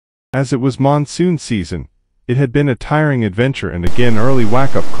As it was monsoon season, it had been a tiring adventure and again early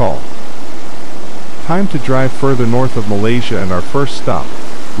wake-up call. Time to drive further north of Malaysia, and our first stop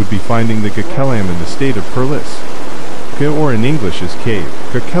would be finding the Kekelam in the state of Perlis. Ke, or in English is cave.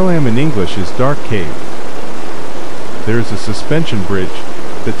 Kekelam in English is dark cave. There is a suspension bridge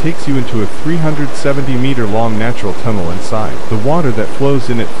that takes you into a 370-meter long natural tunnel inside. The water that flows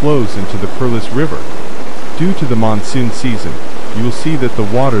in it flows into the Perlis River. Due to the monsoon season, you will see that the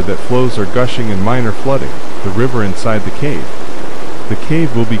water that flows are gushing and minor flooding the river inside the cave. The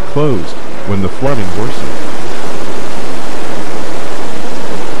cave will be closed when the flooding worsens.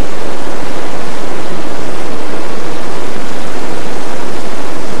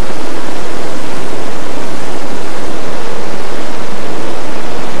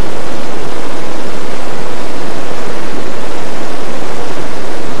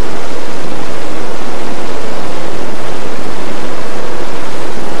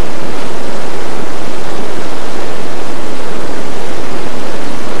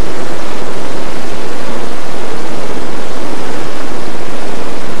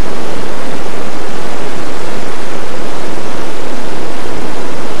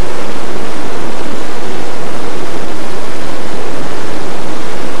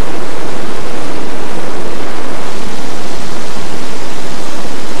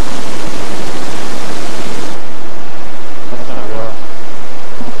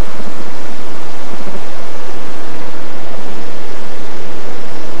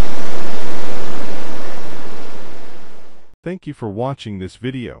 Thank you for watching this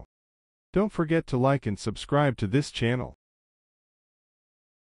video. Don't forget to like and subscribe to this channel.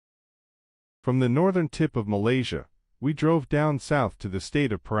 From the northern tip of Malaysia, we drove down south to the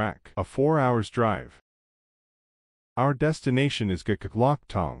state of Perak, a 4 hours drive. Our destination is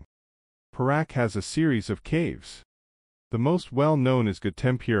Kekelam. Perak has a series of caves. The most well known is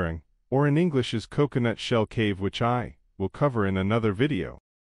Ketempuring, or in English is Coconut Shell Cave, which I will cover in another video.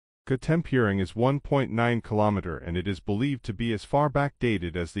 Ketempuring is 1.9 kilometer and it is believed to be as far back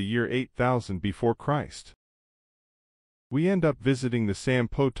dated as the year 8000 before Christ. We end up visiting the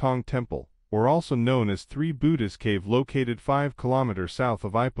Sampotong Temple, or also known as Three Buddhas Cave, located 5 kilometers south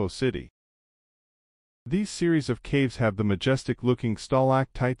of Ipoh city. These series of caves have the majestic-looking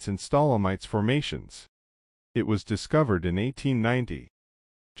stalactites and stalagmites formations. It was discovered in 1890.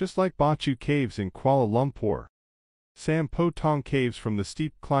 Just like Batu Caves in Kuala Lumpur, Sampotong Caves, from the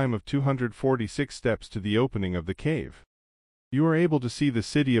steep climb of 246 steps to the opening of the cave, you are able to see the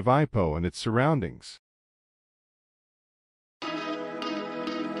city of Ipoh and its surroundings.